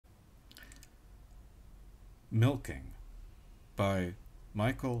Milking by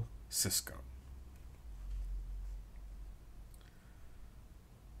Michael Cisco.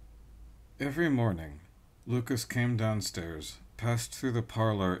 Every morning, Lucas came downstairs, passed through the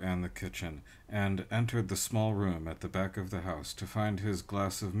parlor and the kitchen, and entered the small room at the back of the house to find his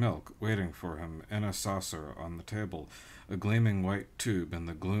glass of milk waiting for him in a saucer on the table, a gleaming white tube in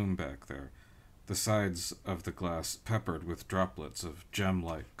the gloom back there, the sides of the glass peppered with droplets of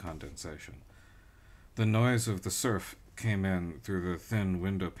gem-like condensation. The noise of the surf came in through the thin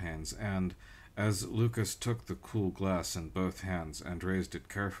window panes, and as Lucas took the cool glass in both hands and raised it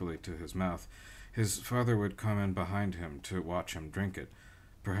carefully to his mouth, his father would come in behind him to watch him drink it,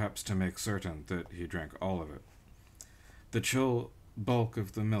 perhaps to make certain that he drank all of it. The chill bulk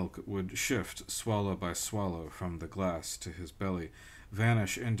of the milk would shift swallow by swallow from the glass to his belly,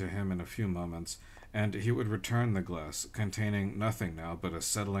 vanish into him in a few moments, and he would return the glass, containing nothing now but a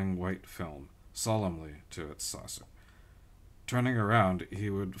settling white film, solemnly to its saucer. Turning around, he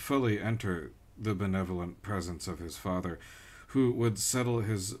would fully enter the benevolent presence of his father, who would settle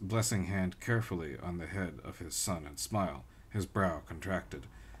his blessing hand carefully on the head of his son and smile, his brow contracted.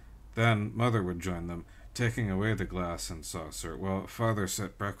 Then mother would join them, taking away the glass and saucer, while father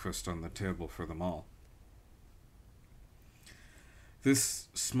set breakfast on the table for them all. This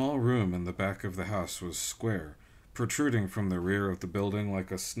small room in the back of the house was square, protruding from the rear of the building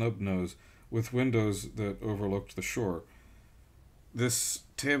like a snub nose, with windows that overlooked the shore. This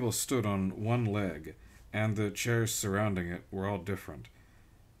table stood on one leg, and the chairs surrounding it were all different.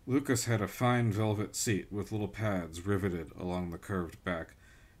 Lucas had a fine velvet seat with little pads riveted along the curved back.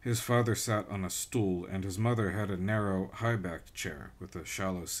 His father sat on a stool, and his mother had a narrow, high-backed chair with a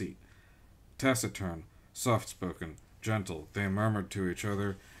shallow seat. Taciturn, soft-spoken, gentle, they murmured to each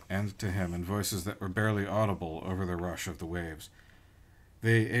other and to him in voices that were barely audible over the rush of the waves.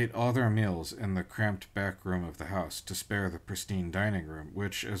 They ate all their meals in the cramped back room of the house, to spare the pristine dining room,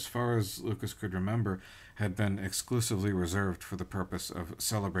 which, as far as Lucas could remember, had been exclusively reserved for the purpose of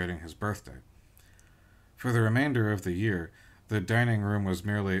celebrating his birthday. For the remainder of the year, the dining room was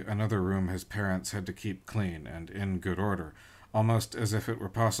merely another room his parents had to keep clean and in good order, almost as if it were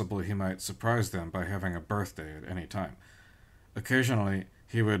possible he might surprise them by having a birthday at any time. Occasionally,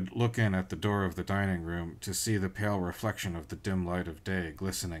 he would look in at the door of the dining room to see the pale reflection of the dim light of day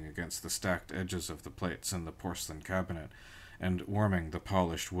glistening against the stacked edges of the plates in the porcelain cabinet and warming the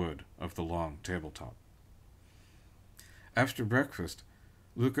polished wood of the long tabletop. After breakfast,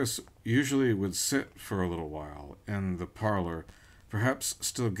 Lucas usually would sit for a little while in the parlor, perhaps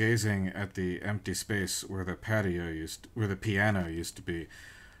still gazing at the empty space where the piano used to be,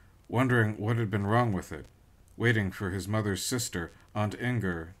 wondering what had been wrong with it, waiting for his mother's sister, Aunt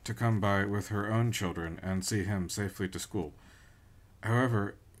Inger, to come by with her own children and see him safely to school.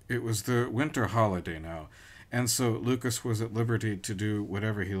 However, it was the winter holiday now, and so Lucas was at liberty to do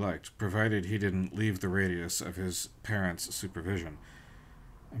whatever he liked, provided he didn't leave the radius of his parents' supervision.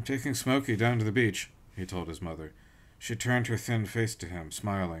 "I'm taking Smokey down to the beach," he told his mother. She turned her thin face to him,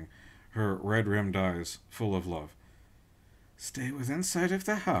 smiling, her red-rimmed eyes full of love. "Stay within sight of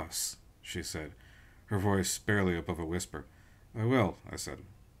the house," she said, her voice barely above a whisper. "I will," I said.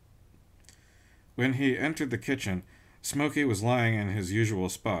 When he entered the kitchen, Smokey was lying in his usual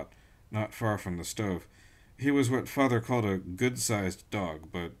spot, not far from the stove. He was what father called a good-sized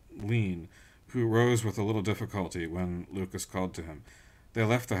dog, but lean, who rose with a little difficulty when Lucas called to him. They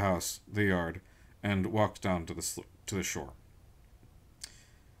left the house, the yard, and walked down to the shore.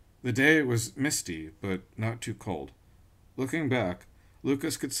 The day was misty, but not too cold. Looking back,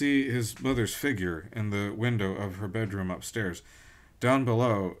 Lucas could see his mother's figure in the window of her bedroom upstairs. Down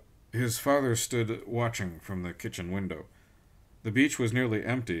below, his father stood watching from the kitchen window. The beach was nearly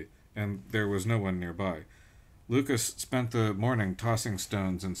empty, and there was no one nearby. Lucas spent the morning tossing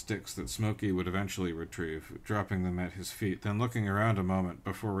stones and sticks that Smokey would eventually retrieve, dropping them at his feet, then looking around a moment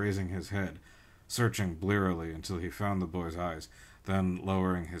before raising his head, searching blearily until he found the boy's eyes, then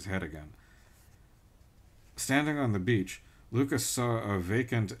lowering his head again. Standing on the beach, Lucas saw a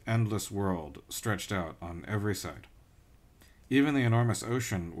vacant, endless world stretched out on every side. Even the enormous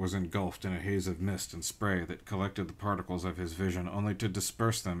ocean was engulfed in a haze of mist and spray that collected the particles of his vision only to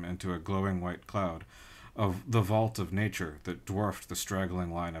disperse them into a glowing white cloud, of the vault of nature that dwarfed the straggling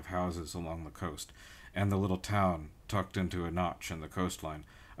line of houses along the coast, and the little town tucked into a notch in the coastline,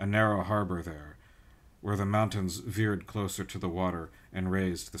 a narrow harbor there, where the mountains veered closer to the water and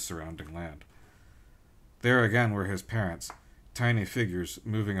raised the surrounding land. There again were his parents, tiny figures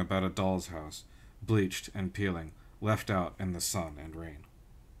moving about a doll's house, bleached and peeling, left out in the sun and rain.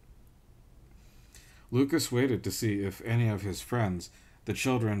 Lucas waited to see if any of his friends, The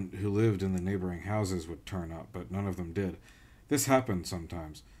children who lived in the neighboring houses would turn up, but none of them did. This happened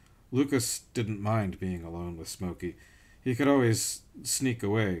sometimes. Lucas didn't mind being alone with Smokey. He could always sneak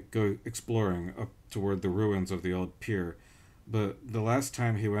away, go exploring up toward the ruins of the old pier. But the last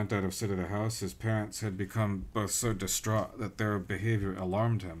time he went out of sight of the house, his parents had become both so distraught that their behavior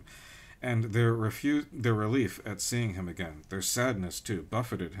alarmed him, and their relief at seeing him again, their sadness too,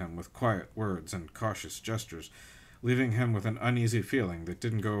 buffeted him with quiet words and cautious gestures, leaving him with an uneasy feeling that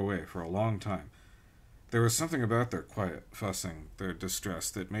didn't go away for a long time. There was something about their quiet fussing, their distress,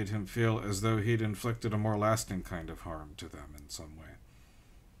 that made him feel as though he'd inflicted a more lasting kind of harm to them in some way.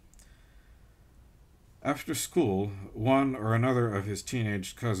 After school, one or another of his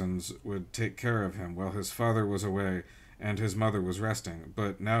teenage cousins would take care of him while his father was away and his mother was resting,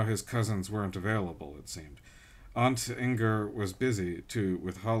 but now his cousins weren't available, it seemed. Aunt Inger was busy, too,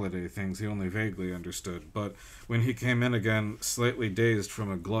 with holiday things he only vaguely understood, but when he came in again, slightly dazed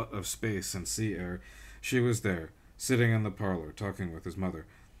from a glut of space and sea air, she was there, sitting in the parlor, talking with his mother.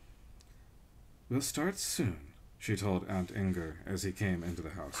 "We'll start soon," she told Aunt Inger as he came into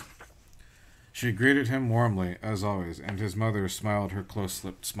the house. She greeted him warmly, as always, and his mother smiled her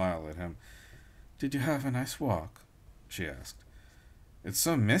close-lipped smile at him. "Did you have a nice walk?" she asked. "It's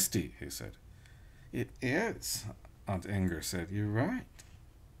so misty," he said. "It is," Aunt Inger said. "You're right."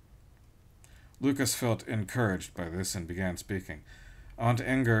 Lucas felt encouraged by this and began speaking. Aunt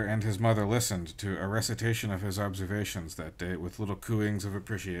Inger and his mother listened to a recitation of his observations that day with little cooings of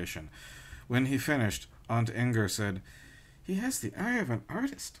appreciation. When he finished, Aunt Inger said, "He has the eye of an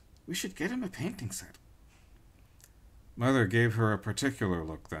artist. We should get him a painting set." Mother gave her a particular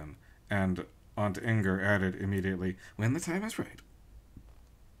look then, and Aunt Inger added immediately, "When the time is right."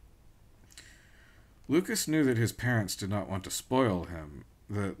 Lucas knew that his parents did not want to spoil him,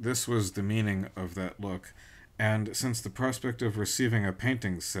 that this was the meaning of that look, and since the prospect of receiving a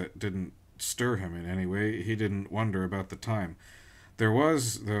painting set didn't stir him in any way, he didn't wonder about the time. There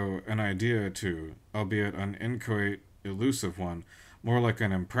was, though, an idea, too, albeit an inchoate, elusive one, more like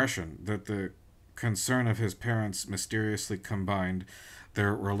an impression, that the concern of his parents mysteriously combined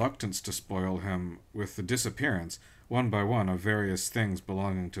their reluctance to spoil him with the disappearance, one by one, of various things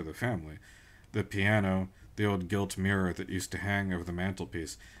belonging to the family. The piano, the old gilt mirror that used to hang over the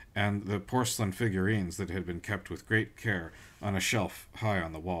mantelpiece, and the porcelain figurines that had been kept with great care on a shelf high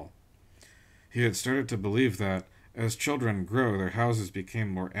on the wall. He had started to believe that, as children grow, their houses became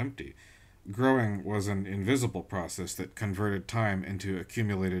more empty. Growing was an invisible process that converted time into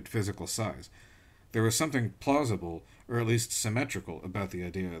accumulated physical size. There was something plausible, or at least symmetrical, about the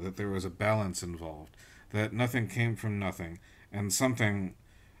idea that there was a balance involved, that nothing came from nothing, and something,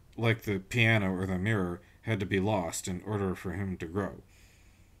 like the piano or the mirror, had to be lost in order for him to grow.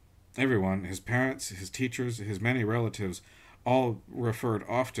 Everyone, his parents, his teachers, his many relatives, all referred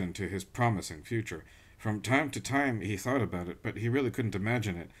often to his promising future. From time to time he thought about it, but he really couldn't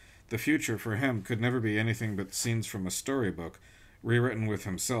imagine it. The future for him could never be anything but scenes from a storybook, rewritten with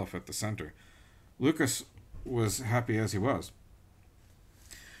himself at the center. Lucas was happy as he was.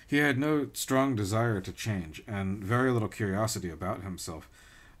 He had no strong desire to change, and very little curiosity about himself.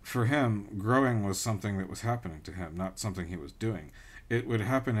 For him, growing was something that was happening to him, not something he was doing. It would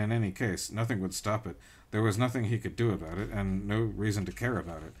happen in any case. Nothing would stop it. There was nothing he could do about it, and no reason to care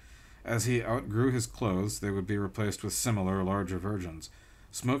about it. As he outgrew his clothes, they would be replaced with similar, larger versions.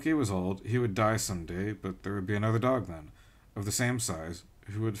 Smokey was old. He would die some day, but there would be another dog then, of the same size,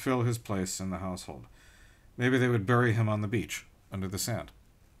 who would fill his place in the household. Maybe they would bury him on the beach, under the sand.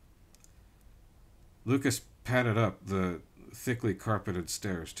 Lucas padded up the thickly carpeted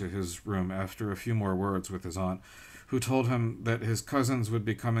stairs to his room after a few more words with his aunt, who told him that his cousins would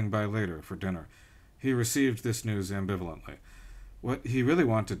be coming by later for dinner. He received this news ambivalently. What he really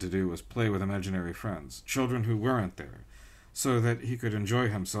wanted to do was play with imaginary friends, children who weren't there, so that he could enjoy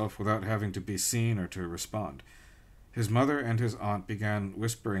himself without having to be seen or to respond. His mother and his aunt began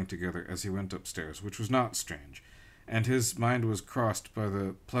whispering together as he went upstairs, which was not strange, and his mind was crossed by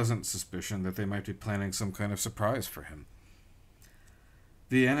the pleasant suspicion that they might be planning some kind of surprise for him.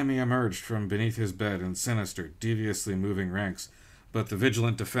 The enemy emerged from beneath his bed in sinister, deviously moving ranks, but the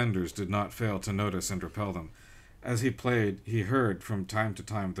vigilant defenders did not fail to notice and repel them. As he played, he heard from time to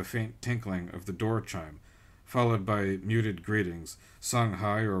time the faint tinkling of the door chime, followed by muted greetings, sung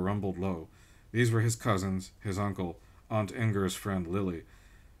high or rumbled low. These were his cousins, his uncle, Aunt Inger's friend Lily.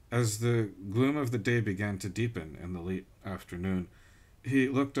 As the gloom of the day began to deepen in the late afternoon, he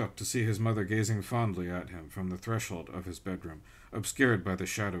looked up to see his mother gazing fondly at him from the threshold of his bedroom, obscured by the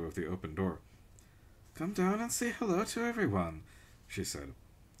shadow of the open door. "Come down and say hello to everyone," she said.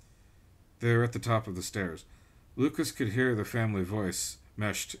 They were at the top of the stairs. Lucas could hear the family voice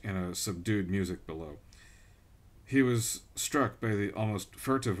meshed in a subdued music below. He was struck by the almost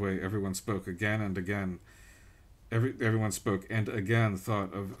furtive way everyone spoke again and again. Everyone spoke and again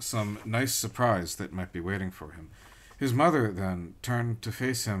thought of some nice surprise that might be waiting for him. His mother then turned to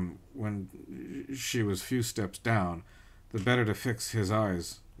face him when she was few steps down, the better to fix his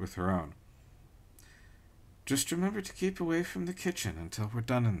eyes with her own. "Just remember to keep away from the kitchen until we're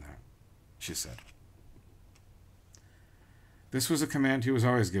done in there," she said. This was a command he was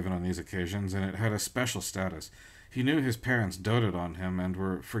always given on these occasions, and it had a special status. He knew his parents doted on him and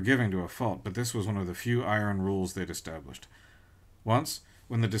were forgiving to a fault, but this was one of the few iron rules they'd established. Once,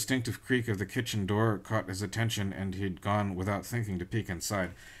 when the distinctive creak of the kitchen door caught his attention and he'd gone without thinking to peek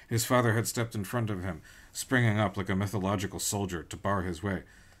inside, his father had stepped in front of him, springing up like a mythological soldier to bar his way.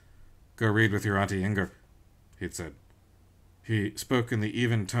 "Go read with your Auntie Inger," he'd said. He spoke in the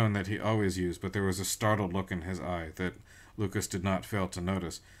even tone that he always used, but there was a startled look in his eye that Lucas did not fail to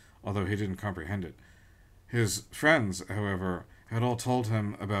notice, although he didn't comprehend it. His friends, however, had all told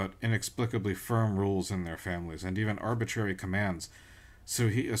him about inexplicably firm rules in their families, and even arbitrary commands, so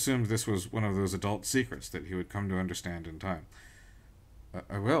he assumed this was one of those adult secrets that he would come to understand in time.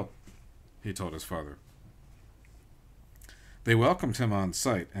 "I will," he told his father. They welcomed him on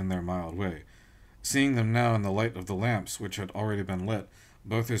sight in their mild way. Seeing them now in the light of the lamps which had already been lit,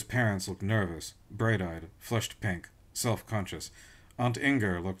 both his parents looked nervous, bright-eyed, flushed pink, self-conscious. Aunt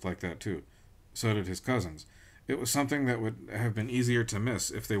Inger looked like that too. So did his cousins. It was something that would have been easier to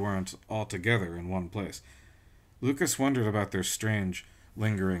miss if they weren't all together in one place. Lucas wondered about their strange,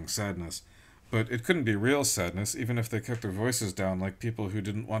 lingering sadness, but it couldn't be real sadness even if they kept their voices down like people who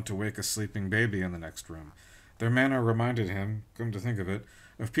didn't want to wake a sleeping baby in the next room. Their manner reminded him, come to think of it,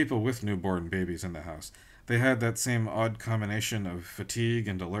 of people with newborn babies in the house. They had that same odd combination of fatigue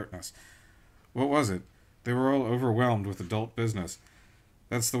and alertness. What was it? They were all overwhelmed with adult business.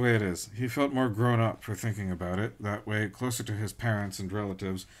 That's the way it is. He felt more grown up for thinking about it, that way, closer to his parents and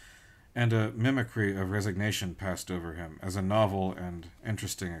relatives, and a mimicry of resignation passed over him as a novel and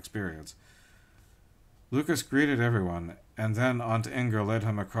interesting experience. Lucas greeted everyone, and then Aunt Inger led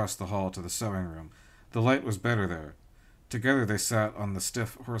him across the hall to the sewing room. The light was better there. Together they sat on the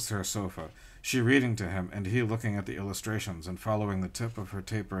stiff horsehair sofa, she reading to him and he looking at the illustrations and following the tip of her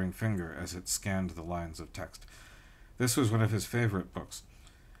tapering finger as it scanned the lines of text. This was one of his favorite books.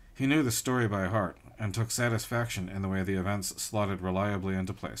 He knew the story by heart and took satisfaction in the way the events slotted reliably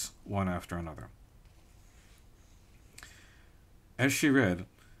into place, one after another. As she read,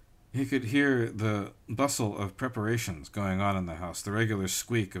 he could hear the bustle of preparations going on in the house, the regular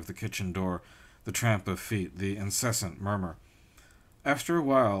squeak of the kitchen door, the tramp of feet, the incessant murmur. After a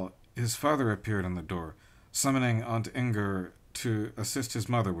while, his father appeared in the door, summoning Aunt Inger to assist his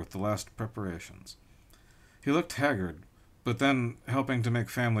mother with the last preparations. He looked haggard, but then helping to make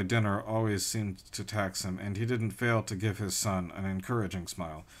family dinner always seemed to tax him, and he didn't fail to give his son an encouraging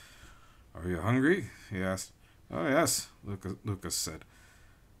smile. "Are you hungry?" he asked. "Oh, yes," Lucas said.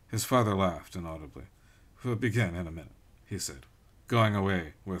 His father laughed inaudibly. "We'll begin in a minute," he said, going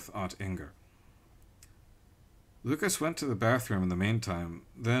away with Aunt Inger. Lucas went to the bathroom in the meantime,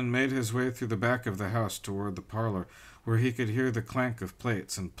 then made his way through the back of the house toward the parlor, where he could hear the clank of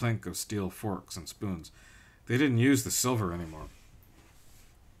plates and plink of steel forks and spoons. They didn't use the silver anymore.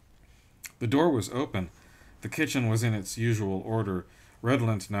 The door was open. The kitchen was in its usual order,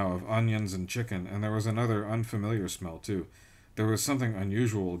 redolent now of onions and chicken, and there was another unfamiliar smell, too. There was something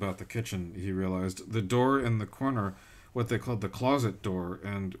unusual about the kitchen, he realized. The door in the corner, what they called the closet door,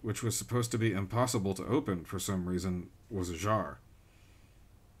 and which was supposed to be impossible to open for some reason, was ajar.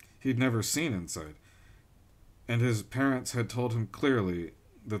 He'd never seen inside, and his parents had told him clearly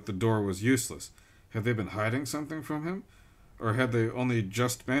that the door was useless. Had they been hiding something from him, or had they only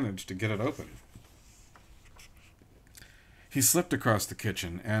just managed to get it open? He slipped across the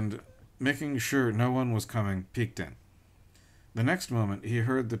kitchen, and, making sure no one was coming, peeked in. The next moment he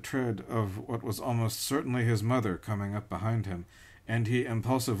heard the tread of what was almost certainly his mother coming up behind him, and he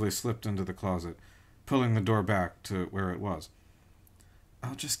impulsively slipped into the closet, pulling the door back to where it was.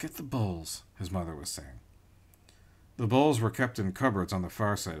 "I'll just get the bowls," his mother was saying. The bowls were kept in cupboards on the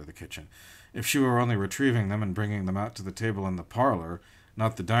far side of the kitchen. If she were only retrieving them and bringing them out to the table in the parlor,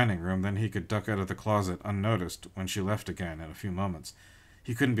 not the dining room, then he could duck out of the closet unnoticed when she left again in a few moments.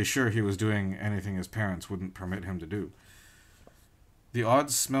 He couldn't be sure he was doing anything his parents wouldn't permit him to do. The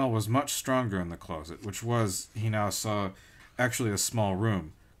odd smell was much stronger in the closet, which was, he now saw, actually a small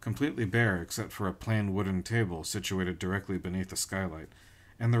room, completely bare except for a plain wooden table situated directly beneath the skylight.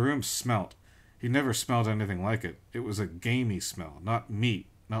 And the room smelt. He'd never smelled anything like it. It was a gamey smell, not meat,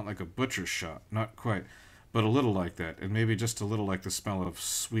 not like a butcher's shop, not quite, but a little like that, and maybe just a little like the smell of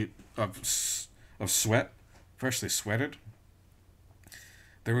sweat, freshly sweated.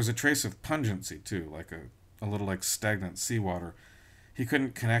 There was a trace of pungency too, like a little like stagnant seawater. He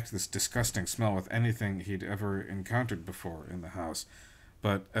couldn't connect this disgusting smell with anything he'd ever encountered before in the house,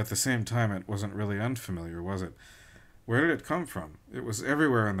 but at the same time it wasn't really unfamiliar, was it? Where did it come from? It was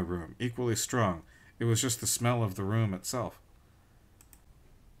everywhere in the room, equally strong. It was just the smell of the room itself.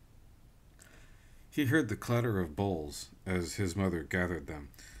 He heard the clatter of bowls as his mother gathered them.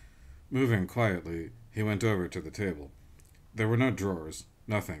 Moving quietly, he went over to the table. There were no drawers,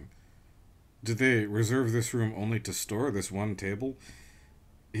 nothing. Did they reserve this room only to store this one table?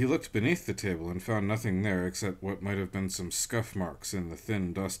 He looked beneath the table and found nothing there except what might have been some scuff marks in the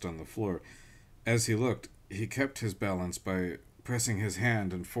thin dust on the floor. As he looked, he kept his balance by pressing his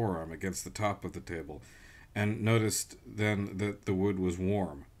hand and forearm against the top of the table, and noticed then that the wood was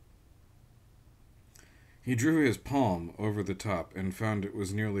warm. He drew his palm over the top and found it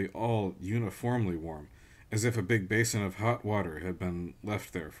was nearly all uniformly warm, as if a big basin of hot water had been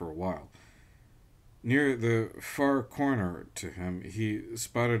left there for a while. Near the far corner to him, he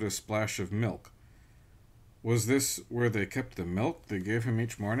spotted a splash of milk. Was this where they kept the milk they gave him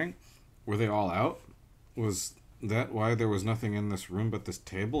each morning? Were they all out? Was that why there was nothing in this room but this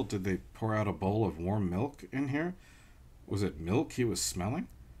table? Did they pour out a bowl of warm milk in here? Was it milk he was smelling?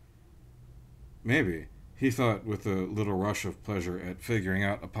 Maybe, he thought with a little rush of pleasure at figuring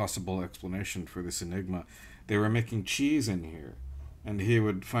out a possible explanation for this enigma. They were making cheese in here, and he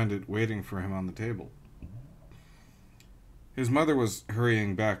would find it waiting for him on the table. His mother was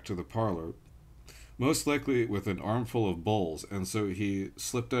hurrying back to the parlor, most likely with an armful of bowls, and so he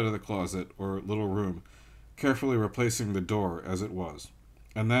slipped out of the closet or little room, carefully replacing the door as it was,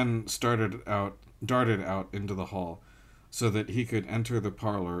 and then darted out into the hall, so that he could enter the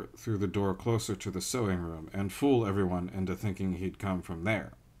parlor through the door closer to the sewing room and fool everyone into thinking he'd come from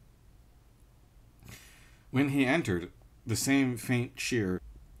there. When he entered, the same faint cheer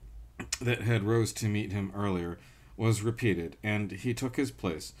that had rose to meet him earlier was repeated, and he took his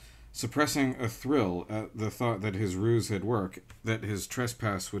place, suppressing a thrill at the thought that his ruse had worked, that his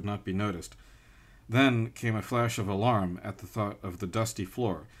trespass would not be noticed. Then came a flash of alarm at the thought of the dusty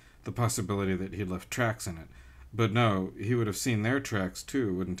floor, the possibility that he'd left tracks in it. But no, he would have seen their tracks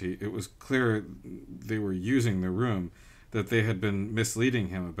too, wouldn't he? It was clear they were using the room, that they had been misleading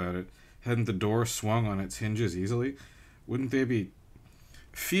him about it. Hadn't the door swung on its hinges easily? Wouldn't they be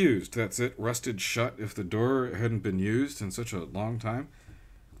fused, that's it, rusted shut if the door hadn't been used in such a long time?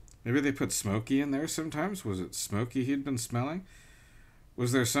 Maybe they put Smokey in there sometimes? Was it Smokey he'd been smelling?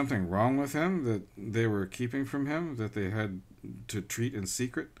 Was there something wrong with him that they were keeping from him, that they had to treat in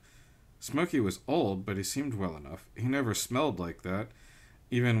secret? Smokey was old, but he seemed well enough. He never smelled like that,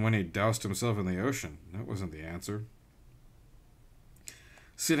 even when he doused himself in the ocean. That wasn't the answer.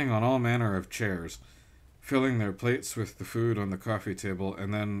 Sitting on all manner of chairs, filling their plates with the food on the coffee table,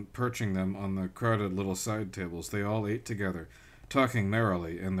 and then perching them on the crowded little side tables, they all ate together, talking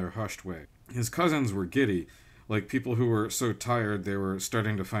merrily in their hushed way. His cousins were giddy, like people who were so tired they were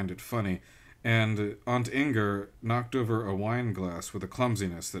starting to find it funny, and Aunt Inger knocked over a wine glass with a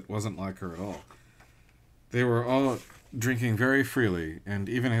clumsiness that wasn't like her at all. They were all drinking very freely, and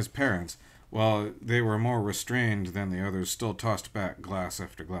even his parents, while they were more restrained than the others, still tossed back glass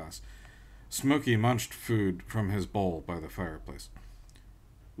after glass. Smokey munched food from his bowl by the fireplace.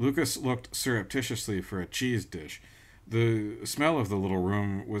 Lucas looked surreptitiously for a cheese dish. The smell of the little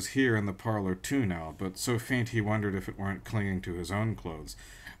room was here in the parlor too now, but so faint he wondered if it weren't clinging to his own clothes.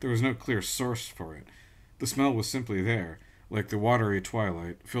 There was no clear source for it. The smell was simply there, like the watery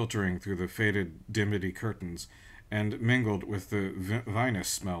twilight, filtering through the faded dimity curtains, and mingled with the vinous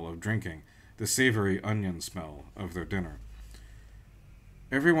smell of drinking, the savory onion smell of their dinner.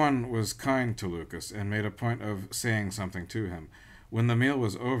 Everyone was kind to Lucas and made a point of saying something to him. When the meal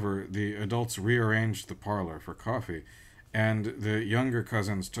was over, the adults rearranged the parlor for coffee, and the younger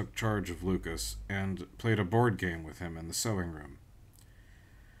cousins took charge of Lucas and played a board game with him in the sewing room.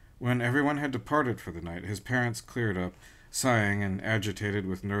 When everyone had departed for the night, his parents cleared up, sighing and agitated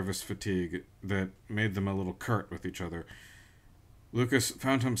with nervous fatigue that made them a little curt with each other. Lucas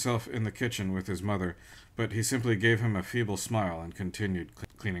found himself in the kitchen with his mother, but he simply gave him a feeble smile and continued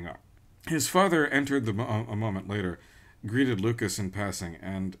cleaning up. His father entered a moment later, greeted Lucas in passing,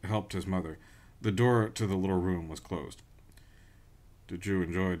 and helped his mother. The door to the little room was closed. "Did you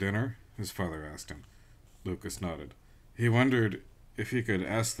enjoy dinner?" his father asked him. Lucas nodded. He wondered if he could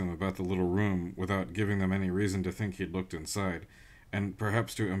ask them about the little room without giving them any reason to think he'd looked inside, and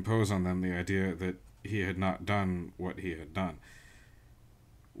perhaps to impose on them the idea that he had not done what he had done.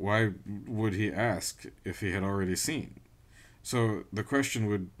 Why would he ask if he had already seen? So the question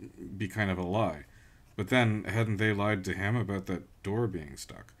would be kind of a lie. But then, hadn't they lied to him about that door being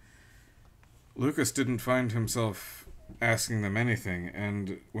stuck? Lucas didn't find himself asking them anything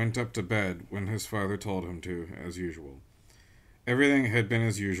and went up to bed when his father told him to, as usual. Everything had been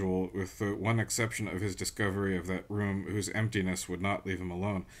as usual, with the one exception of his discovery of that room whose emptiness would not leave him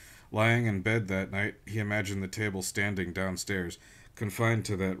alone. Lying in bed that night, he imagined the table standing downstairs, confined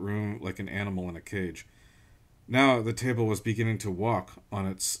to that room like an animal in a cage. Now the table was beginning to walk on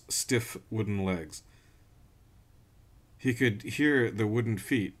its stiff wooden legs. He could hear the wooden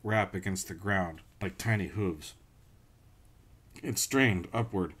feet rap against the ground like tiny hooves. It strained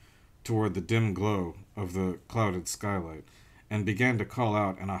upward toward the dim glow of the clouded skylight and began to call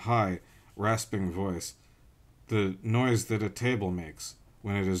out in a high, rasping voice the noise that a table makes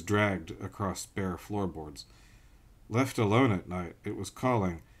when it is dragged across bare floorboards. Left alone at night, it was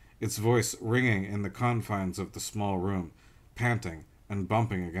calling, its voice ringing in the confines of the small room, panting and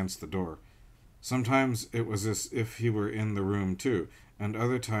bumping against the door. Sometimes it was as if he were in the room too, and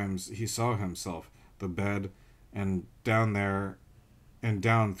other times he saw himself, the bed, and down there, and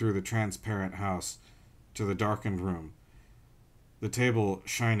down through the transparent house to the darkened room, the table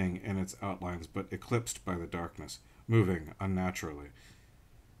shining in its outlines but eclipsed by the darkness, moving unnaturally.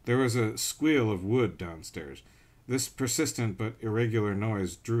 There was a squeal of wood downstairs. This persistent but irregular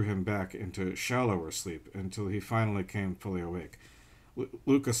noise drew him back into shallower sleep until he finally came fully awake.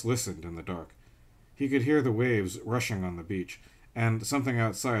 Lucas listened in the dark. He could hear the waves rushing on the beach, and something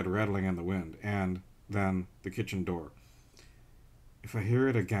outside rattling in the wind, and then the kitchen door. If I hear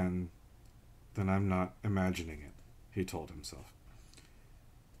it again, then I'm not imagining it, he told himself.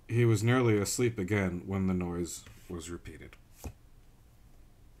 He was nearly asleep again when the noise was repeated.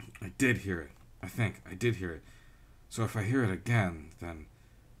 I did hear it. I think I did hear it. So if I hear it again, then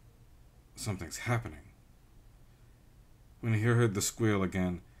something's happening. When he heard the squeal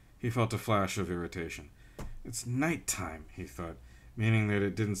again, he felt a flash of irritation. It's night time, he thought, meaning that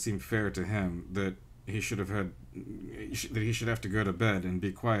it didn't seem fair to him that he should have to go to bed and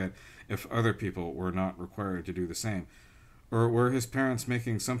be quiet if other people were not required to do the same. Or were his parents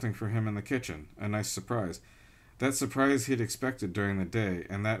making something for him in the kitchen, a nice surprise? That surprise he'd expected during the day,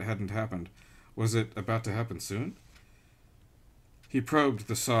 and that hadn't happened. Was it about to happen soon? He probed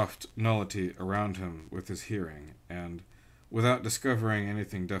the soft nullity around him with his hearing, and, without discovering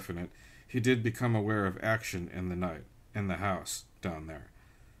anything definite, he did become aware of action in the night, in the house, down there.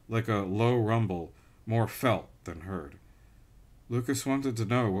 Like a low rumble, more felt than heard. Lucas wanted to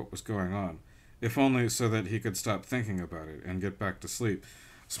know what was going on, if only so that he could stop thinking about it and get back to sleep.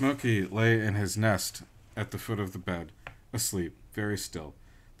 Smokey lay in his nest at the foot of the bed, asleep, very still.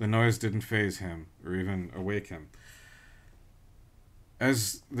 The noise didn't faze him or even awake him.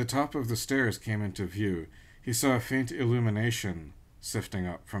 As the top of the stairs came into view, he saw a faint illumination sifting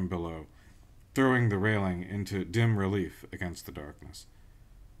up from below, throwing the railing into dim relief against the darkness.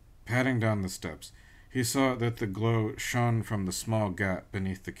 Padding down the steps, he saw that the glow shone from the small gap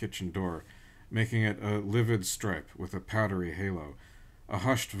beneath the kitchen door, making it a livid stripe with a powdery halo. A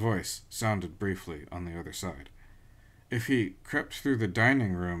hushed voice sounded briefly on the other side. If he crept through the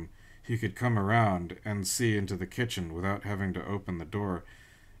dining room, he could come around and see into the kitchen without having to open the door.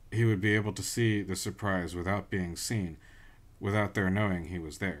 He would be able to see the surprise without being seen, without their knowing he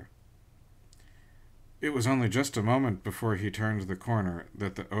was there. It was only just a moment before he turned the corner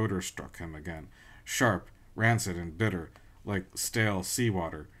that the odor struck him again, sharp, rancid, and bitter, like stale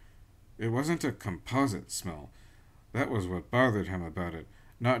seawater. It wasn't a composite smell. That was what bothered him about it.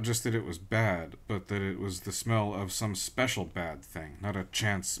 Not just that it was bad, but that it was the smell of some special bad thing, not a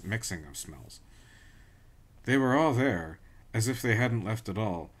chance mixing of smells. They were all there, as if they hadn't left at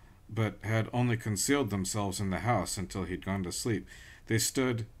all, but had only concealed themselves in the house until he'd gone to sleep. They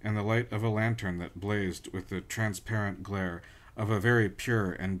stood in the light of a lantern that blazed with the transparent glare of a very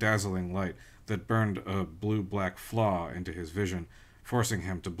pure and dazzling light that burned a blue-black flaw into his vision, forcing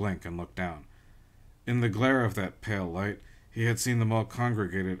him to blink and look down. In the glare of that pale light, he had seen them all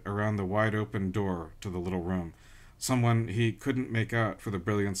congregated around the wide-open door to the little room. Someone he couldn't make out for the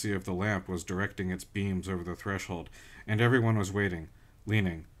brilliancy of the lamp was directing its beams over the threshold, and everyone was waiting,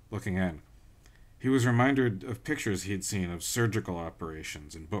 leaning, looking in. He was reminded of pictures he'd seen of surgical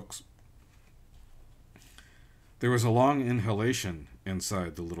operations in books. There was a long inhalation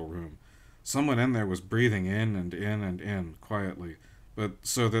inside the little room. Someone in there was breathing in and in and in, quietly, but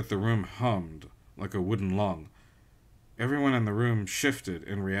so that the room hummed, like a wooden lung. Everyone in the room shifted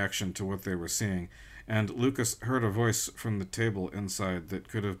in reaction to what they were seeing, and Lucas heard a voice from the table inside that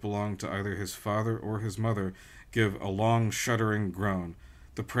could have belonged to either his father or his mother give a long, shuddering groan,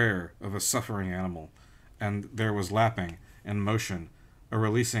 the the prayer of a suffering animal, and there was lapping and motion, a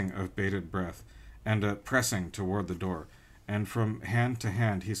releasing of bated breath, and a pressing toward the door, and from hand to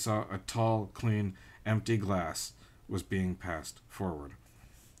hand he saw a tall, clean, empty glass was being passed forward.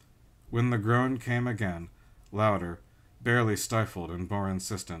 When the groan came again, louder, barely stifled and more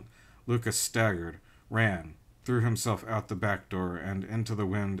insistent, Lucas staggered, ran, threw himself out the back door and into the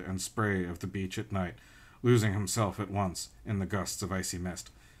wind and spray of the beach at night, losing himself at once in the gusts of icy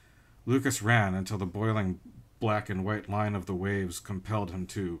mist. Lucas ran until the boiling black and white line of the waves compelled him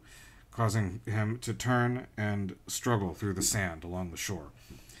to, causing him to turn and struggle through the sand along the shore.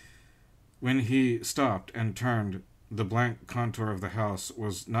 When he stopped and turned, the blank contour of the house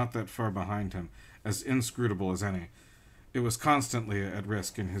was not that far behind him, as inscrutable as any. It was constantly at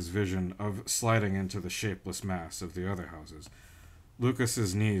risk in his vision of sliding into the shapeless mass of the other houses.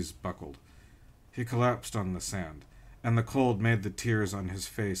 Lucas's knees buckled. He collapsed on the sand, and the cold made the tears on his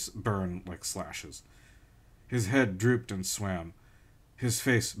face burn like slashes. His head drooped and swam, his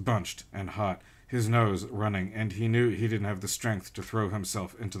face bunched and hot, his nose running, and he knew he didn't have the strength to throw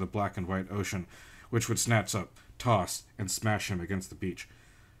himself into the black and white ocean, which would snatch up, toss, and smash him against the beach.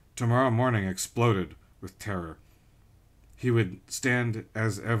 Tomorrow morning exploded with terror. He would stand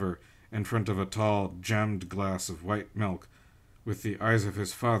as ever in front of a tall, gemmed glass of white milk, with the eyes of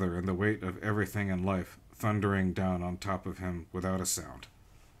his father and the weight of everything in life thundering down on top of him without a sound.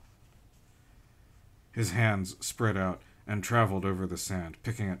 His hands spread out and traveled over the sand,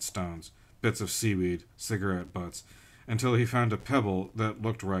 picking at stones, bits of seaweed, cigarette butts, until he found a pebble that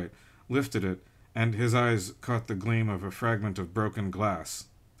looked right, lifted it, and his eyes caught the gleam of a fragment of broken glass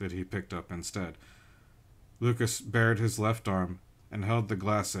that he picked up instead. Lucas bared his left arm and held the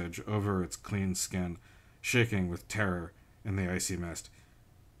glass edge over its clean skin, shaking with terror in the icy mist.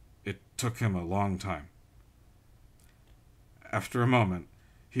 It took him a long time. After a moment,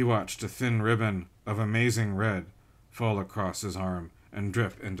 he watched a thin ribbon of amazing red fall across his arm and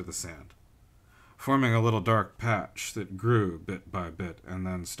drip into the sand, forming a little dark patch that grew bit by bit and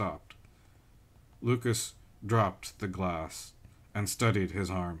then stopped. Lucas dropped the glass and studied his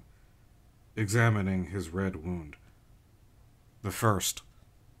arm, examining his red wound, the first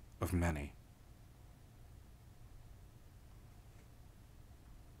of many.